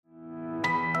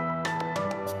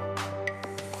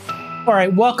All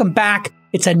right, welcome back.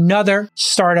 It's another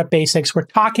Startup Basics. We're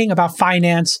talking about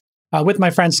finance with my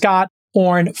friend Scott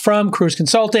Orn from Cruise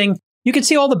Consulting. You can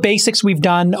see all the basics we've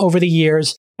done over the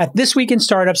years at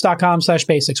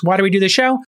thisweekinstartups.com/basics. Why do we do this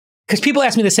show? Because people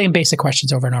ask me the same basic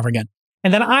questions over and over again.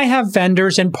 And then I have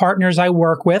vendors and partners I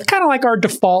work with, kind of like our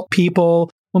default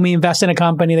people. When we invest in a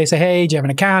company, they say, hey, do you have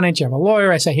an accountant? Do you have a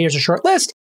lawyer? I say, here's a short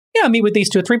list. Yeah, I meet with these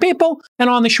 2 or 3 people. And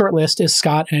on the short list is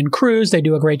Scott and Cruise. They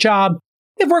do a great job.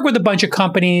 They've worked with a bunch of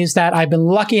companies that I've been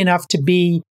lucky enough to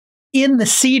be in the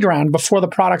seed round before the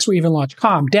products were even launched.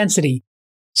 Calm, Density,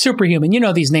 Superhuman. You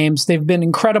know these names. They've been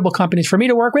incredible companies for me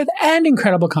to work with and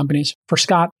incredible companies for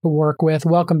Scott to work with.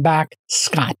 Welcome back,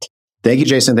 Scott. Thank you,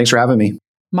 Jason. Thanks for having me.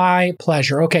 My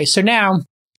pleasure. Okay, so now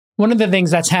one of the things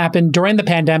that's happened during the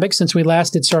pandemic, since we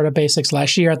last did Startup Basics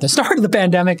last year at the start of the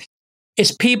pandemic,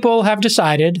 is people have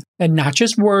decided, and not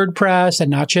just WordPress and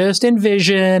not just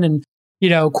InVision and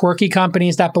quirky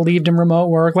companies that believed in remote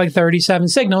work like 37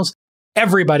 Signals.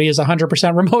 Everybody is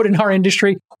 100% remote in our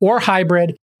industry or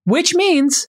hybrid, which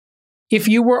means if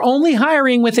you were only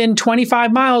hiring within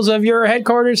 25 miles of your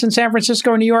headquarters in San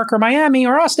Francisco, New York, or Miami,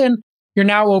 or Austin, you're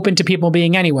now open to people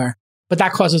being anywhere. But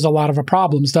that causes a lot of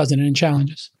problems, doesn't it, and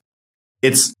challenges?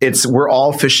 We're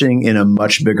all fishing in a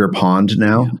much bigger pond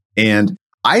now. Yeah. And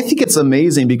I think it's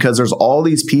amazing because there's all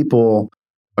these people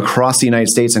across the United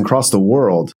States and across the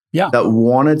world that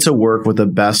wanted to work with the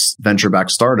best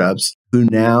venture-backed startups who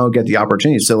now get the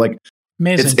opportunity. So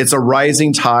amazing. It's a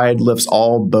rising tide lifts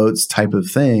all boats type of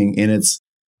thing. And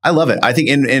I love it. I think,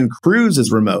 and Cruise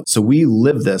is remote. So we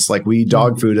live this, we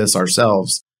dog food this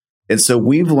ourselves. And so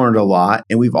we've learned a lot.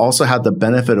 And we've also had the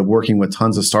benefit of working with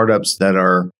tons of startups that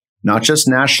are not just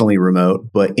nationally remote,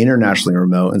 but internationally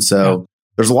remote. And so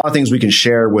there's a lot of things we can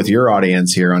share with your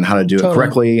audience here on how to do it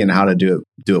correctly and how to do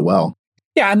it well.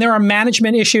 Yeah. And there are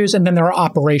management issues and then there are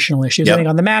operational issues. I think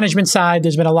on the management side,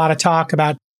 there's been a lot of talk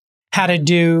about how to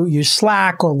use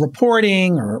Slack or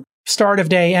reporting or start of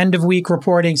day, end of week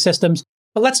reporting systems.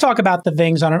 But let's talk about the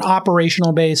things on an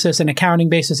operational basis, an accounting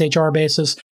basis, HR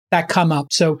basis that come up.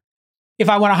 So if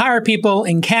I want to hire people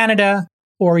in Canada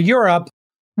or Europe,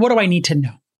 what do I need to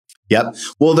know? Yep.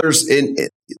 Well,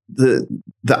 the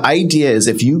idea is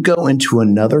if you go into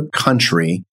another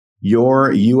country,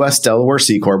 your U.S. Delaware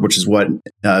C Corp, which is what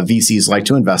VCs like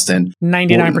to invest in.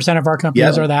 99% of our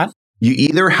companies are that. You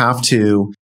either have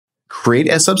to create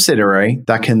a subsidiary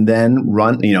that can then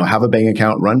run, have a bank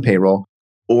account, run payroll,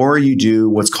 or you do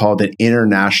what's called an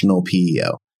international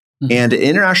PEO. Mm-hmm. And an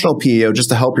international PEO, just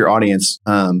to help your audience,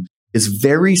 is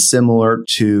very similar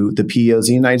to the PEOs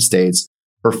in the United States,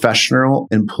 professional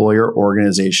employer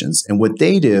organizations. And what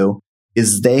they do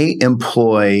is they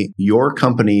employ your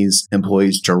company's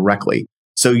employees directly.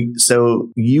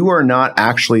 So you are not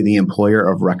actually the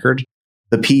employer of record.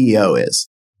 The PEO is.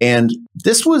 And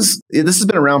this has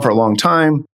been around for a long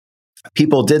time.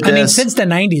 People did this. Since the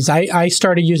 90s. I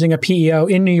started using a PEO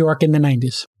in New York in the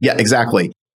 90s. Yeah,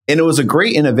 exactly. And it was a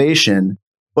great innovation,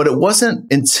 but it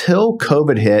wasn't until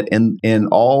COVID hit and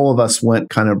all of us went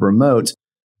kind of remote.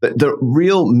 The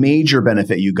real major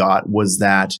benefit you got was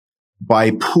that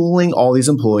by pooling all these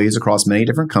employees across many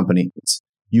different companies,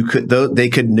 they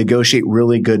could negotiate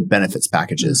really good benefits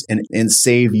packages and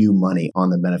save you money on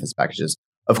the benefits packages.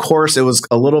 Of course, it was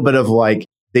a little bit of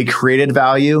they created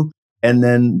value and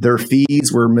then their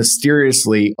fees were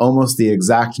mysteriously almost the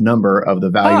exact number of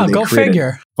the value they go created.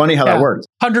 Figure. Funny how that worked.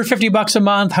 $150 a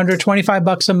month,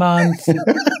 $125 a month.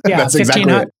 Yeah, that's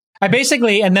exactly it. I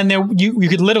basically, and then you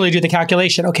could literally do the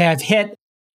calculation. Okay, I've hit,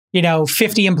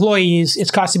 50 employees.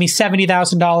 It's costing me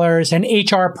 $70,000. An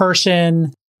HR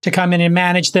person to come in and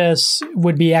manage this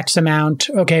would be X amount.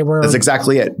 Okay, that's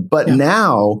exactly it. But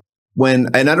now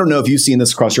and I don't know if you've seen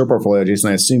this across your portfolio,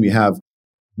 Jason, I assume you have.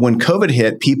 When COVID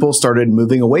hit, people started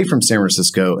moving away from San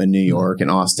Francisco and New York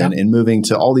and Austin and moving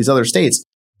to all these other states.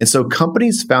 And so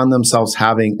companies found themselves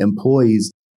having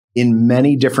employees in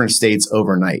many different states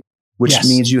overnight, which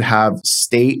means you have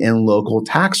state and local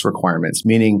tax requirements,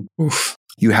 meaning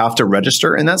you have to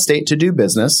register in that state to do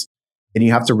business and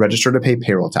you have to register to pay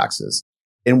payroll taxes.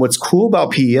 And what's cool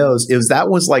about PEOs is that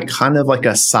was kind of like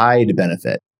a side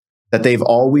benefit that they've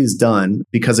always done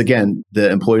because, again, the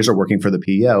employees are working for the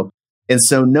PEO. And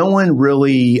so no one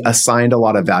really assigned a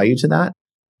lot of value to that.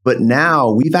 But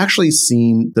now we've actually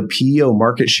seen the PEO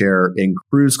market share in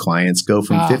Cruise clients go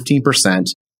from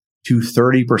 15% to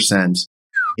 30%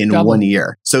 in 1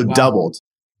 year. So doubled.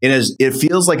 And it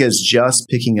feels like it's just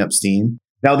picking up steam.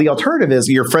 Now, the alternative is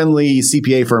your friendly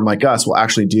CPA firm like us will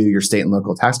actually do your state and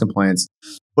local tax compliance,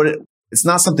 but it's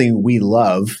not something we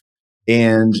love.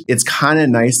 And it's kind of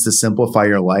nice to simplify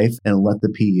your life and let the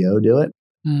PEO do it.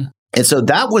 And so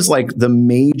that was like the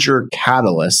major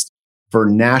catalyst for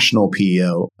national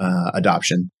PEO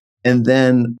adoption. And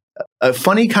then a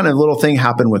funny kind of little thing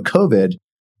happened with COVID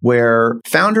where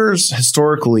founders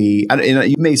historically, and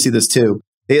you may see this too,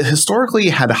 they historically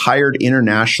had hired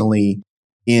internationally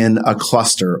in a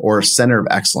cluster or a center of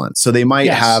excellence. So they might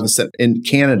have in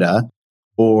Canada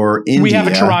or India. We have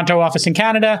a Toronto office in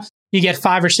Canada. You get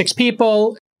 5 or 6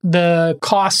 people. The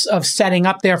costs of setting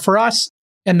up there for us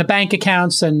and the bank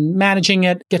accounts and managing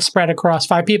it gets spread across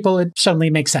 5 people. It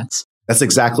suddenly makes sense. That's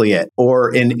exactly it.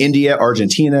 Or in India,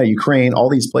 Argentina, Ukraine, all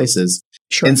these places.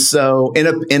 Sure. And so in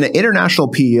an international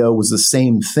PEO was the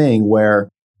same thing where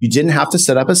you didn't have to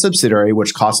set up a subsidiary,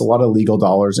 which costs a lot of legal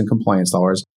dollars and compliance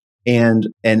dollars. And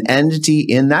an entity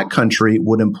in that country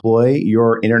would employ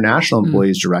your international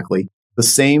employees directly. The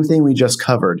same thing we just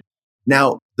covered.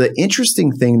 Now, the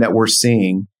interesting thing that we're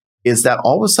seeing is that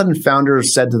all of a sudden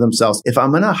founders said to themselves, if I'm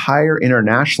going to hire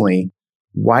internationally,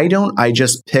 why don't I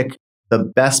just pick the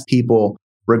best people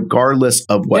regardless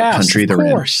of what country they're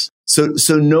in?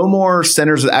 So no more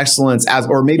centers of excellence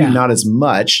or maybe not as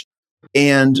much.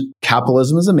 And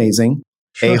capitalism is amazing.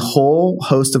 Sure. A whole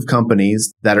host of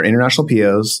companies that are international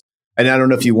POs. And I don't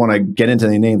know if you want to get into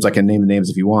any names. I can name the names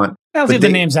if you want. I'll leave the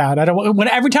names out. I don't.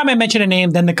 Every time I mention a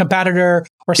name, then the competitor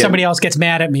or somebody else gets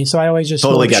mad at me. So I always just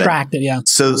extract it. Yeah.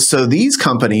 So these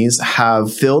companies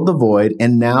have filled the void,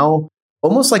 and now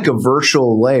almost like a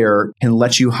virtual layer can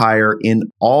let you hire in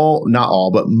not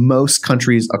all, but most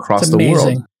countries across the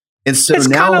world. And so it's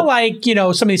now kind of like,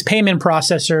 some of these payment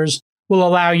processors will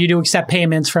allow you to accept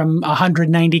payments from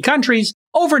 190 countries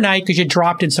overnight because you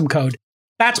dropped in some code.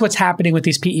 That's what's happening with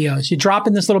these PEOs. You drop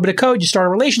in this little bit of code, you start a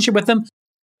relationship with them.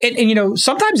 And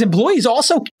sometimes employees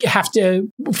also have to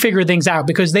figure things out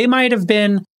because they might have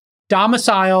been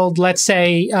domiciled, let's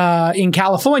say, in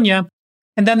California,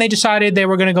 and then they decided they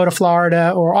were going to go to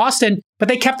Florida or Austin, but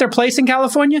they kept their place in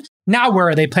California. Now, where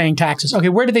are they paying taxes? Okay,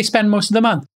 where do they spend most of the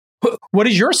month? What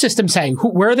does your system say?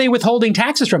 Where are they withholding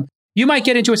taxes from? You might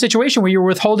get into a situation where you're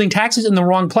withholding taxes in the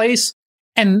wrong place,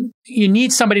 and you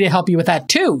need somebody to help you with that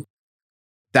too.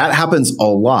 That happens a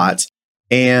lot.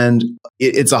 And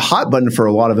it's a hot button for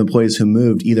a lot of employees who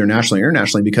moved either nationally or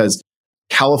internationally because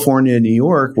California and New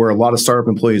York, where a lot of startup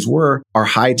employees are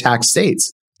high tax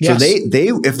states. Yes. So they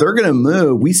if they're going to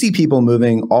move, we see people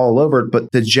moving all over,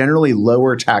 but the generally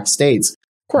lower tax states,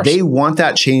 they want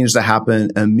that change to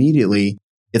happen immediately.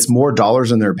 It's more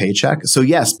dollars in their paycheck. So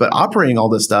yes, but operating all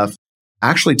this stuff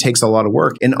actually takes a lot of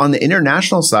work. And on the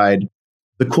international side,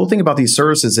 the cool thing about these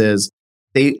services is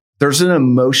there's an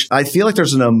emotion. I feel like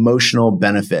there's an emotional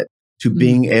benefit to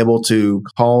being able to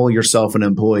call yourself an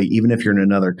employee, even if you're in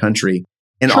another country.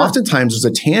 And oftentimes there's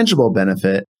a tangible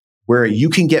benefit where you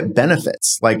can get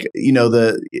benefits.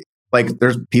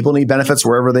 There's people need benefits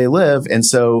wherever they live. And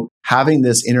so having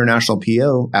this international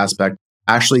PO aspect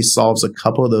actually solves a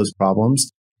couple of those problems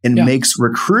and makes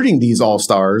recruiting these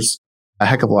all-stars a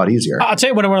heck of a lot easier. I'll tell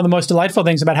you one of the most delightful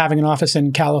things about having an office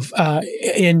in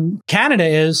Canada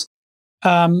is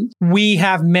we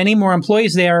have many more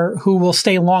employees there who will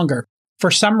stay longer. For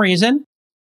some reason,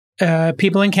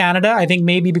 people in Canada, I think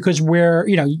maybe because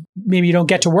maybe you don't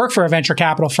get to work for a venture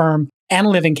capital firm and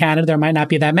live in Canada, there might not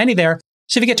be that many there.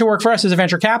 So if you get to work for us as a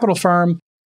venture capital firm,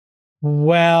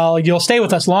 well, you'll stay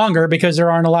with us longer because there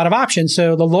aren't a lot of options.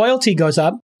 So the loyalty goes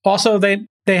up. Also, they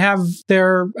have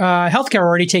their healthcare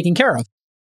already taken care of.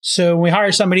 So when we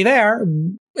hire somebody there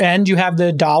and you have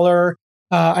the dollar,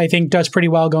 I think does pretty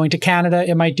well going to Canada.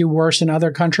 It might do worse in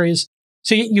other countries.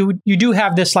 So you do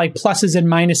have this like pluses and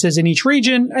minuses in each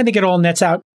region. I think it all nets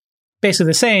out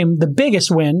basically the same. The biggest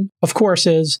win, of course,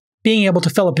 is being able to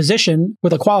fill a position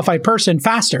with a qualified person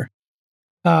faster.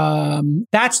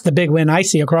 That's the big win I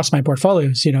see across my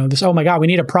portfolios. Oh my God, we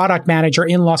need a product manager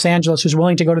in Los Angeles who's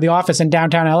willing to go to the office in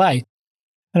downtown LA.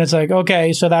 And it's like,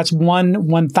 okay, so that's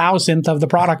 1/1000th of the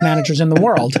product managers in the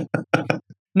world.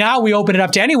 Now we open it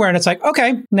up to anywhere, and it's like,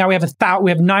 okay, now we have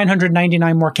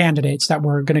 999 more candidates that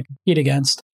we're going to compete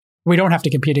against. We don't have to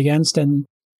compete against, and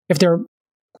if their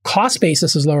cost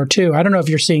basis is lower too. I don't know if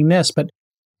you're seeing this, but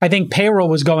I think payroll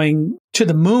was going to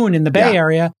the moon in the Bay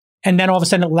Area, and then all of a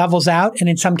sudden it levels out, and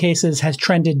in some cases has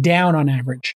trended down on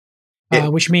average,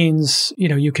 which means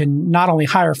you can not only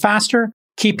hire faster,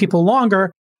 keep people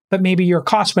longer, but maybe your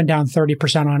costs went down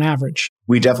 30% on average.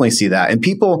 We definitely see that. And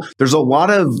there's a lot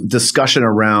of discussion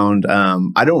around,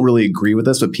 I don't really agree with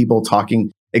this, but people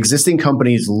talking, existing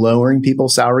companies lowering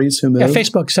people's salaries who move. Yeah,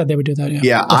 Facebook said they would do that.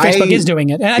 Yeah, Facebook is doing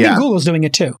it. And I think Google's doing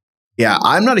it too. Yeah,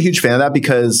 I'm not a huge fan of that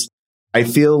because I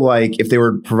feel like if they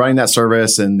were providing that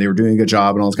service and they were doing a good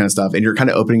job and all this kind of stuff, and you're kind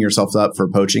of opening yourself up for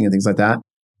poaching and things like that,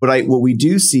 what we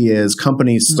do see is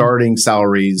companies starting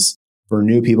salaries for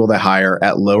new people that hire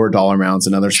at lower dollar amounts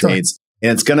in other states.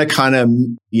 And it's going to kind of,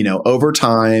 over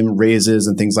time, raises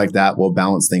and things like that will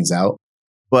balance things out.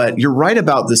 But you're right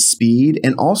about the speed.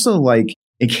 And also, like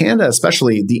in Canada,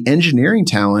 especially, the engineering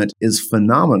talent is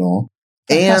phenomenal.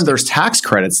 And there's tax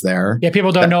credits there. Yeah,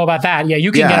 people don't know about that. Yeah,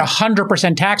 you can get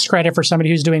 100% tax credit for somebody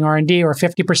who's doing R&D, or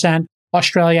 50%.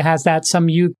 Australia has that. Some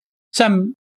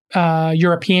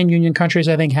European Union countries,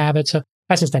 I think, have it. So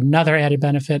that's just another added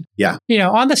benefit. Yeah.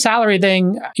 On the salary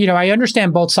thing, I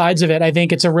understand both sides of it. I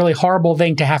think it's a really horrible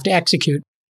thing to have to execute.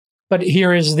 But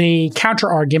here is the counter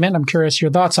argument. I'm curious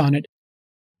your thoughts on it.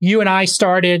 You and I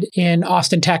started in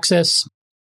Austin, Texas.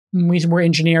 We were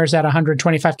engineers at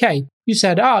 $125K. You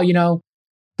said,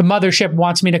 the mothership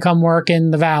wants me to come work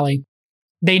in the Valley.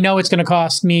 They know it's going to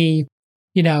cost me,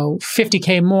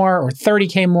 $50K more or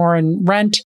 $30K more in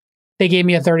rent. They gave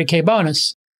me a $30K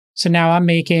bonus. So now I'm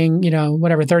making,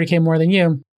 $30K more than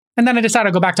you. And then I decided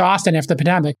to go back to Austin after the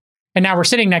pandemic. And now we're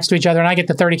sitting next to each other and I get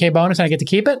the $30K bonus and I get to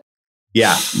keep it.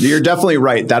 Yeah, you're definitely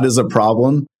right. That is a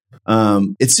problem.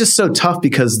 It's just so tough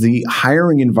because the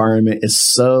hiring environment is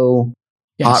so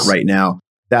hot right now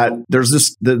that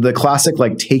there's the classic,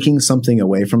 like taking something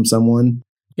away from someone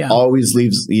always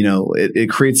leaves, it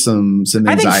creates some anxiety.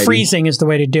 I think freezing is the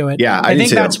way to do it. Yeah, I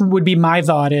think that's would be my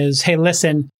thought is, hey,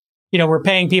 listen, we're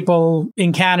paying people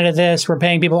in Canada this, we're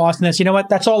paying people in Austin this. You know what?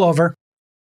 That's all over.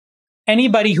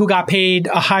 Anybody who got paid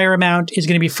a higher amount is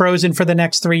going to be frozen for the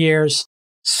next 3 years.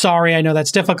 Sorry, I know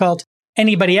that's difficult.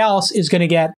 Anybody else is going to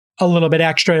get a little bit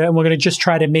extra, and we're going to just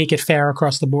try to make it fair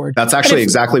across the board. That's actually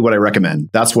exactly what I recommend.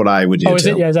 That's what I would do. Oh, is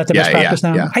it? Yeah, is that the best practice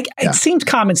now? Yeah, It seems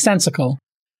commonsensical.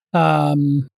 But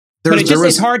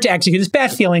it's hard to execute. There's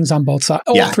bad feelings on both sides,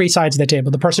 all three sides of the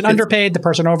table. The person underpaid, the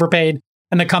person overpaid,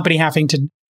 and the company having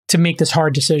to make this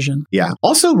hard decision. Yeah.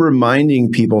 Also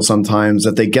reminding people sometimes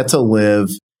that they get to live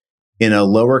in a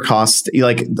lower cost,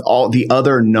 like all the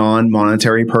other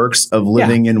non-monetary perks of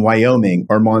living in Wyoming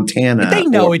or Montana. But they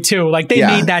know it too. Like they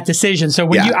made that decision. So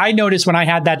when I noticed when I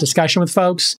had that discussion with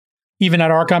folks, even at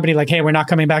our company, like, hey, we're not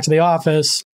coming back to the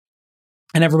office.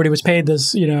 And everybody was paid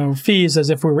this, fees as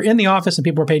if we were in the office and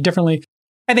people were paid differently.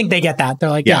 I think they get that. They're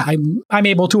like, I'm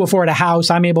able to afford a house.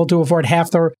 I'm able to afford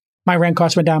my rent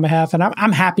costs went down by half. And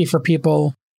I'm happy for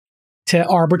people to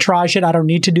arbitrage it. I don't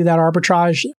need to do that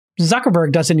arbitrage.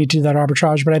 Zuckerberg doesn't need to do that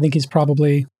arbitrage, but I think he's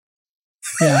probably,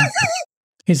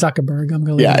 he's Zuckerberg. I'm going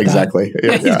to leave it at exactly.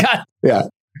 that.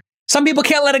 Some people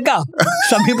can't let it go.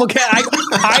 Some people can't.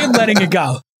 I'm letting it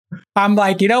go. I'm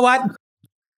like, you know what?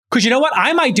 Because you know what?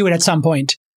 I might do it at some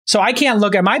point. So I can't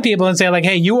look at my people and say like,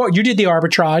 hey, you did the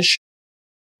arbitrage.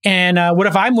 And what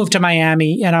if I move to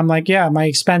Miami and I'm like, my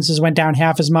expenses went down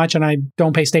half as much and I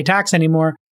don't pay state tax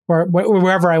anymore, or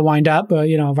wherever I wind up,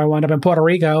 if I wind up in Puerto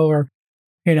Rico or,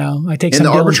 I take some.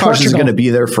 And the arbitrage is going to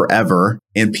be there forever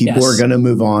and people are going to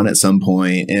move on at some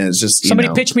point. And it's just, somebody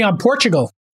pitched me on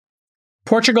Portugal.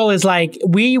 Portugal is like,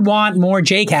 we want more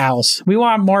J-Cows. We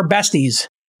want more besties.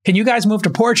 Can you guys move to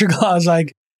Portugal? I was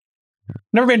like,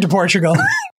 never been to Portugal.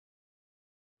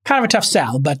 Kind of a tough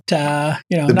sell, but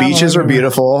the beaches are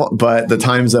beautiful, but the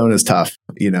time zone is tough.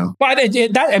 Well,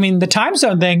 the time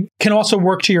zone thing can also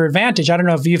work to your advantage. I don't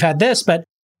know if you've had this, but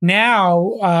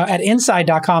now at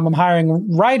Inside.com, I'm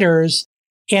hiring writers,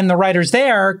 and the writers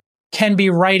there can be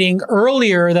writing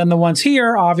earlier than the ones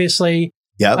here, obviously.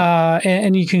 Yep.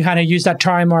 And you can kind of use that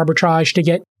time arbitrage to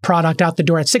get product out the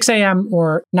door at 6 a.m.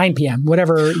 or 9 p.m.,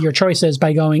 whatever your choice is,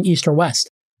 by going east or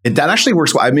west. That actually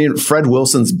works well. I mean, Fred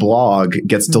Wilson's blog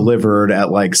gets delivered at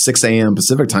like 6 a.m.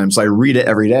 Pacific time. So I read it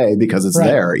every day because it's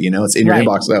there, it's in your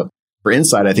inbox. So for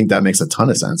Inside, I think that makes a ton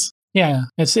of sense. Yeah,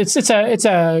 it's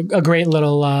a great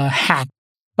little hack.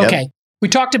 Okay. Yep. We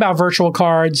talked about virtual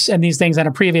cards and these things in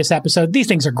a previous episode. These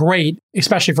things are great,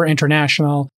 especially for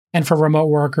international and for remote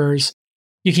workers.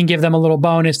 You can give them a little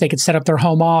bonus. They could set up their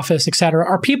home office, et cetera.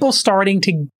 Are people starting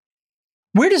to...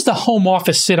 Where does the home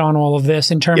office sit on all of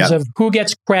this in terms of who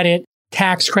gets credit,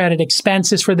 tax credit,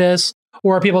 expenses for this?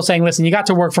 Or are people saying, listen, you got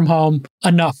to work from home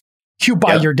enough. You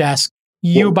buy your desk.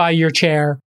 You buy your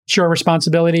chair. It's your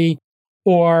responsibility.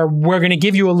 Or we're going to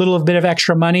give you a little bit of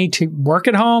extra money to work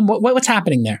at home. What's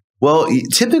happening there? Well,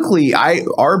 typically,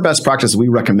 our best practice we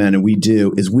recommend and we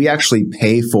do is we actually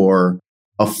pay for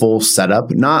a full setup,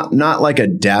 not like a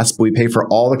desk, but we pay for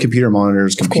all the computer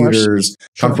monitors, computers,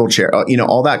 comfortable chair,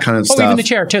 all that kind of stuff. Even the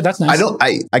chair too. That's nice.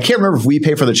 I can't remember if we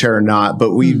pay for the chair or not,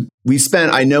 but we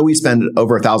spend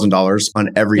over $1,000 on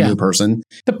every new person.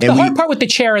 The hard part with the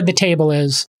chair and the table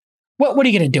is What are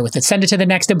you going to do with it? Send it to the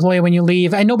next employee when you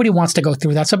leave? And nobody wants to go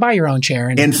through that. So buy your own chair.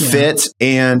 And fit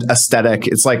and aesthetic.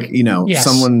 It's like,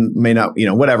 someone may not,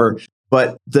 whatever.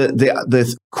 But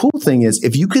the cool thing is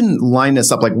if you can line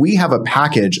this up, like we have a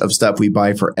package of stuff we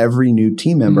buy for every new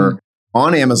team member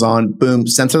on Amazon, boom,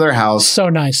 sent to their house. So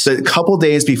nice. A couple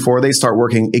days before they start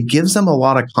working, it gives them a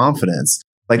lot of confidence.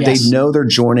 Like they know they're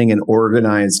joining an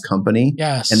organized company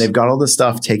and they've got all this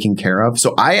stuff taken care of.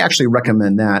 So I actually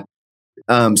recommend that.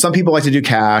 Some people like to do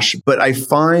cash, but I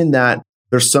find that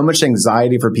there's so much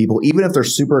anxiety for people, even if they're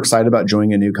super excited about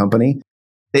joining a new company.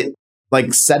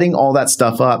 Like setting all that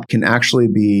stuff up can actually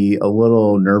be a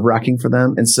little nerve wracking for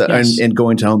them. And so, and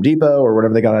going to Home Depot or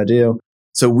whatever they got to do.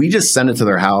 So we just send it to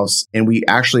their house and we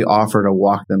actually offer to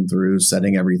walk them through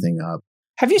setting everything up.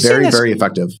 Have you seen this? Very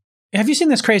effective. Have you seen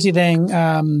this crazy thing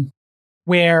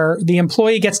where the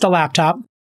employee gets the laptop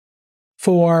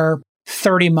for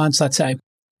 30 months, let's say,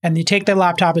 and you take the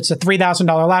laptop, it's a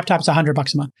 $3,000 laptop, it's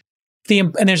 $100 a month.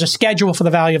 And there's a schedule for the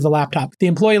value of the laptop. The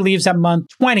employee leaves at month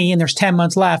 20 and there's 10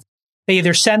 months left. They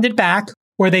either send it back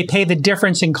or they pay the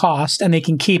difference in cost and they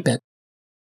can keep it.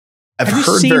 I've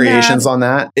heard variations on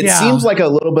that. It seems like a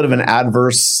little bit of an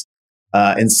adverse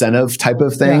incentive type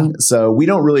of thing. Yeah. So we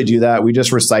don't really do that. We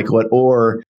just recycle it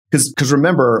or because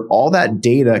remember, all that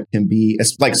data can be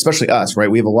like, especially us,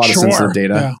 right? We have a lot of sensitive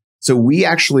data. Yeah. So we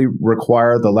actually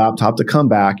require the laptop to come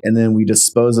back and then we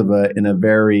dispose of it in a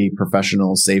very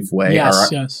professional, safe way.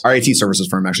 Our IT services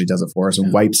firm actually does it for us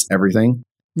and wipes everything.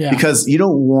 Yeah. Because you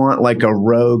don't want like a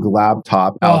rogue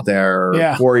laptop out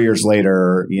there 4 years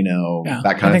later,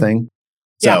 that kind of thing.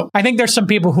 So I think there's some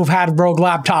people who've had rogue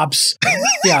laptops.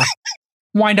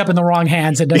 Wind up in the wrong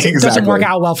hands. It doesn't work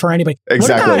out well for anybody.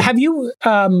 Exactly. What about, have you,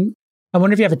 I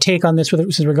wonder if you have a take on this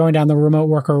since we're going down the remote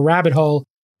worker rabbit hole.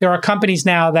 There are companies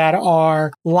now that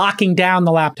are locking down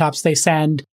the laptops they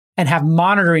send and have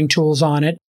monitoring tools on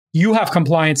it. You have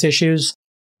compliance issues.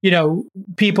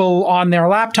 People on their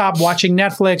laptop watching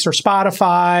Netflix or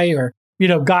Spotify or,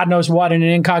 God knows what in an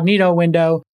incognito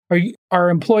window. Are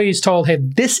employees told, hey,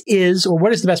 this is, or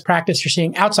what is the best practice you're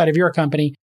seeing outside of your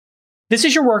company? This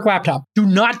is your work laptop. Do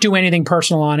not do anything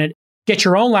personal on it. Get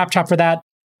your own laptop for that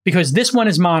because this one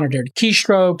is monitored.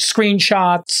 Keystrokes,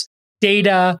 screenshots,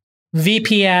 data,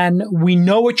 VPN. We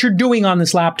know what you're doing on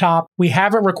this laptop. We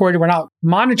have it recorded. We're not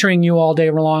monitoring you all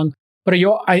day long. But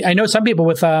I know some people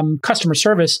with customer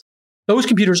service, those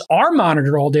computers are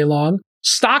monitored all day long.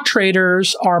 Stock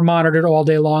traders are monitored all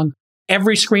day long.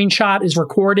 Every screenshot is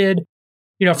recorded,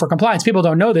 for compliance. People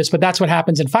don't know this, but that's what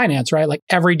happens in finance, right? Like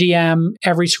every DM,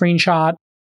 every screenshot,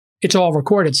 it's all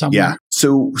recorded somewhere. Yeah.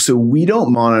 So we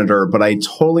don't monitor, but I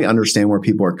totally understand where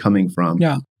people are coming from.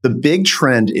 Yeah. The big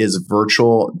trend is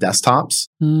virtual desktops.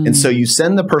 And so you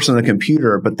send the person the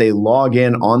computer, but they log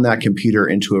in on that computer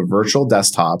into a virtual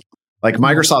desktop. Like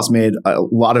Microsoft's made a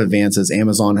lot of advances.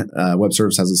 Amazon Web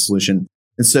Services has a solution.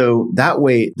 And so that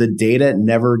way the data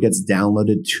never gets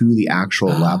downloaded to the actual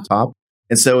laptop.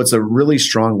 And so it's a really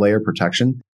strong layer of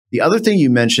protection. The other thing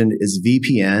you mentioned is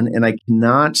VPN, and I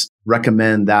cannot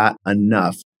recommend that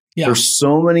enough. Yeah. There's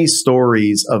so many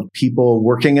stories of people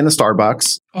working in a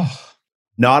Starbucks,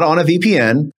 not on a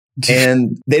VPN,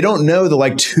 and they don't know that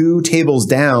like 2 tables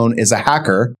down is a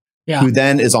hacker. Who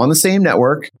then is on the same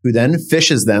network, who then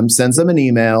phishes them, sends them an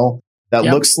email that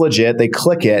looks legit. They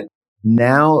click it.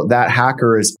 Now that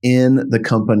hacker is in the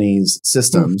company's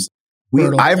systems.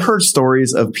 I've heard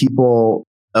stories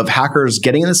of hackers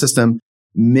getting in the system,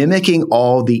 mimicking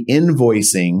all the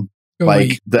invoicing,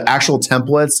 like the actual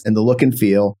templates and the look and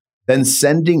feel, then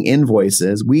sending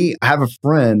invoices. We have a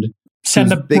friend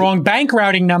send the wrong bank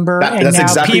routing number. That's now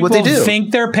exactly what they do. People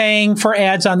think they're paying for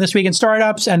ads on This Week in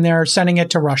Startups and they're sending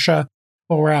it to Russia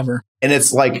or wherever. And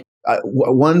it's like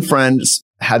one friend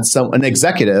had an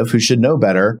executive who should know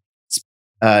better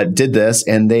did this,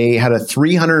 and they had a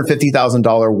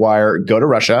 $350,000 wire go to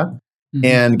Russia.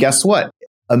 And guess what?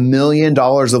 $1 million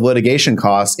of litigation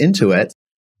costs into it.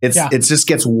 It just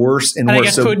gets worse and worse. I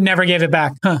guess Putin never gave it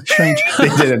back. Huh, strange. They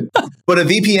didn't. But a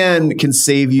VPN can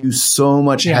save you so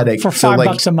much headache. For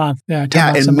 $5 a month. Yeah,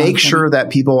 and make sure that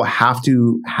people have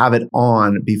to have it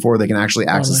on before they can actually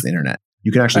access the internet.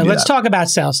 You can actually let's talk about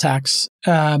sales tax.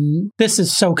 This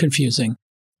is so confusing.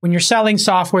 When you're selling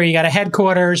software, you got a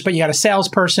headquarters, but you got a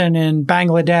salesperson in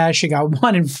Bangladesh, you got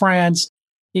 1 in France,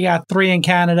 you got 3 in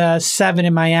Canada, 7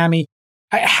 in Miami.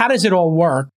 How does it all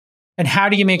work? And how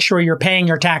do you make sure you're paying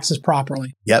your taxes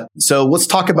properly? Yep. So let's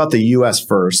talk about the US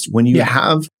first. When you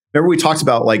remember we talked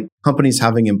about like companies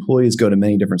having employees go to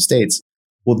many different states.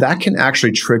 Well, that can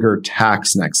actually trigger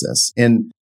tax nexus.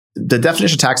 And the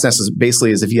definition of tax nexus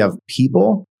basically is if you have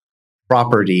people,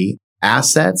 property,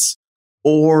 assets,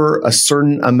 or a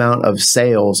certain amount of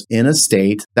sales in a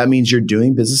state. That means you're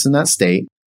doing business in that state.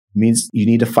 It means you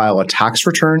need to file a tax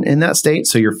return in that state.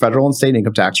 So your federal and state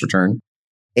income tax return.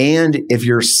 And if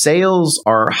your sales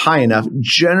are high enough,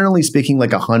 generally speaking,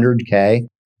 like 100K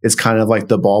is kind of like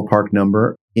the ballpark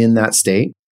number in that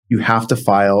state, you have to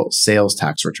file sales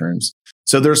tax returns.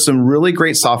 So there's some really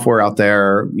great software out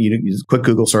there. Quick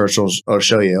Google search will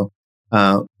show you.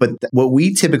 But what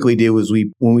we typically do is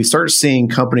when we start seeing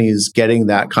companies getting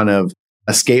that kind of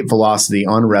escape velocity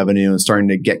on revenue and starting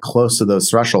to get close to those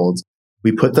thresholds,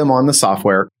 we put them on the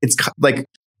software. It's like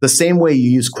the same way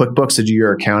you use QuickBooks to do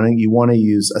your accounting, you want to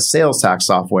use a sales tax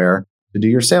software to do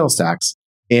your sales tax.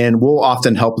 And we'll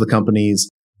often help the companies.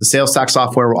 The sales tax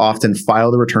software will often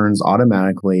file the returns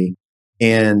automatically,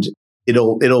 and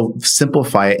it'll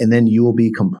simplify it, and then you will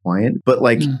be compliant. But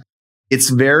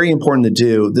it's very important to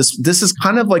do this. This is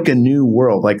kind of like a new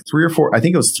world. Like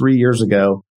 3 years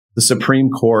ago, the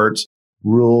Supreme Court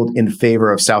ruled in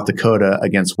favor of South Dakota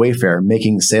against Wayfair,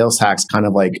 making sales tax kind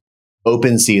of like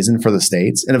open season for the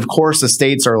states. And of course, the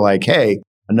states are like, hey,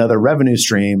 another revenue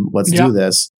stream. Let's do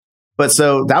this. But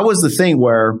so that was the thing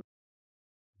where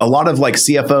a lot of like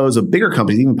CFOs of bigger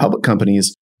companies, even public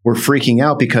companies, were freaking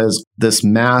out because this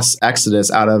mass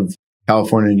exodus out of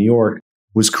California and New York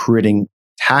was creating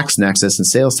tax nexus and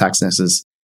sales tax nexus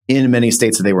in many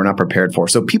states that they were not prepared for.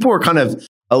 So people are kind of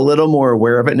a little more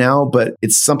aware of it now, but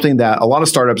it's something that a lot of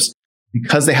startups,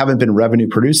 because they haven't been revenue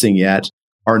producing yet,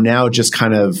 are now just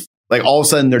kind of like all of a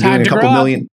sudden they're doing a couple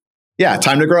million. Yeah,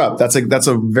 time to grow up. That's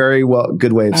a very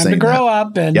good way of saying that. Time to grow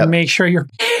up and make sure you're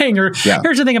paying. Here's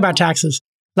the thing about taxes.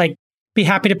 Like, be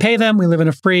happy to pay them. We live in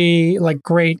a free,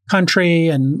 great country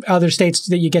and other states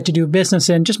that you get to do business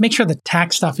in. Just make sure the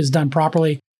tax stuff is done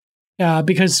properly.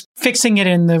 Because fixing it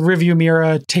in the rearview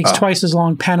mirror takes twice as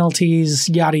long, penalties,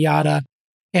 yada, yada.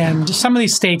 And some of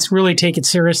these states really take it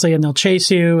seriously and they'll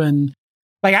chase you. And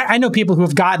I know people who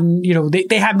have gotten,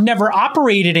 they have never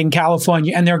operated in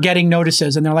California and they're getting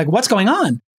notices and they're like, what's going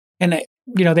on? And,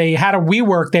 they had a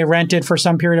WeWork they rented for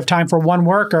some period of time for one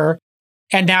worker.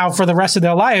 And now for the rest of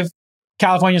their life,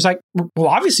 California's like, well,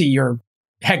 obviously you're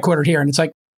headquartered here. And it's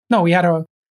like, no, we had a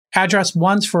address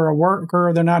once for a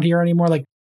worker. They're not here anymore. Like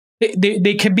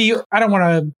they could be, I don't want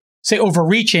to say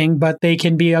overreaching, but they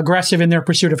can be aggressive in their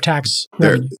pursuit of tax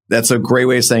revenue. That's a great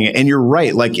way of saying it. And you're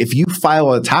right. Like if you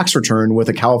file a tax return with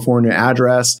a California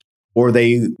address, or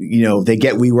they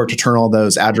get WeWork to turn all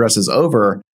those addresses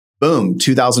over, boom,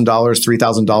 $2,000,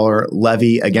 $3,000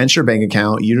 levy against your bank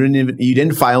account. You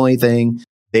didn't file anything.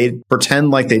 They pretend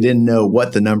like they didn't know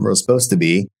what the number was supposed to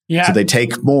be. Yeah. So they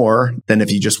take more than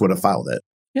if you just would have filed it.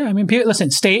 Yeah. I mean,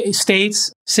 listen,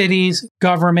 states, cities,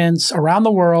 governments around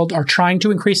the world are trying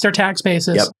to increase their tax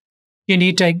bases. Yep. You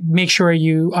need to make sure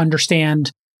you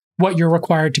understand what you're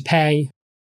required to pay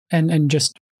and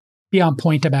just be on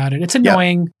point about it. It's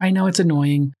annoying. Yep. I know it's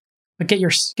annoying, but get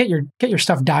your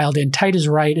stuff dialed in. Tight is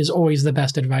right is always the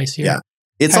best advice here. Yeah.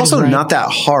 It's also not that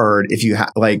hard if you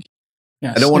have yes.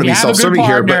 I don't want to be self-serving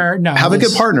here, but have a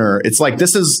good partner. It's like,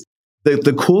 this is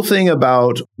the cool thing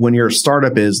about when you're a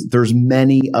startup is there's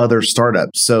many other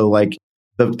startups. So like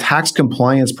the tax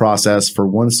compliance process for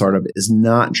one startup is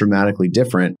not dramatically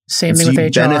different. Same thing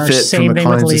with HR, same thing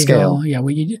with legal. Yeah.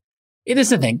 It is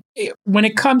the thing. When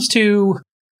it comes to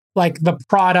the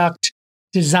product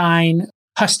design,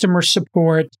 customer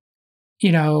support,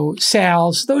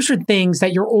 sales, those are things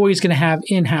that you're always going to have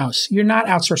in-house. You're not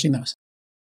outsourcing those.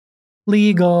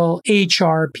 Legal,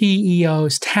 HR,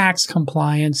 PEOs, tax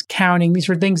compliance, accounting. These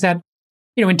are things that,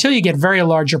 until you get very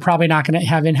large, you're probably not going to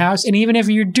have in-house. And even if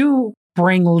you do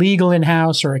bring legal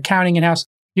in-house or accounting in-house,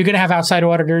 you're going to have outside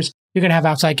auditors. You're going to have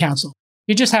outside counsel.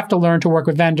 You just have to learn to work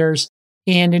with vendors.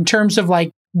 And in terms of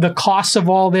the costs of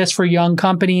all this for young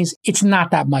companies, it's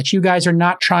not that much. You guys are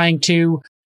not trying to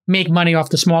make money off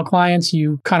the small clients.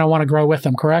 You kind of want to grow with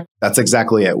them, correct? That's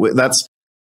exactly it.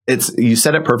 You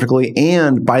said it perfectly.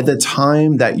 And by the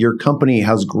time that your company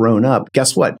has grown up,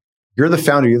 guess what? You're the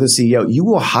founder, you're the CEO. You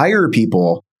will hire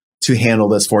people to handle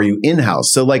this for you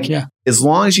in-house. So as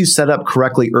long as you set up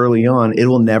correctly early on, it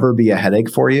will never be a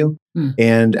headache for you.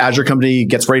 And as your company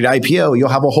gets ready to IPO, you'll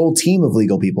have a whole team of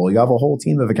legal people. You'll have a whole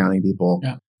team of accounting people.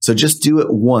 Yeah. So just do it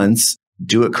once,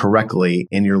 do it correctly,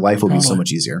 and your life will be so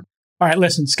much easier. All right,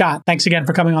 listen, Scott, thanks again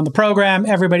for coming on the program.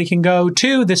 Everybody can go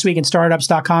to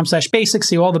thisweekinstartups.com/basics,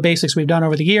 see all the basics we've done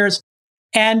over the years.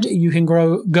 And you can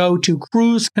go to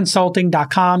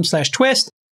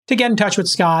cruiseconsulting.com/twist to get in touch with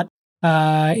Scott.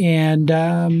 And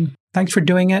thanks for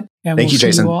doing it. And Thank you,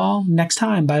 Jason. See you all next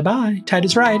time. Bye-bye. Tight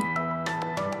is right.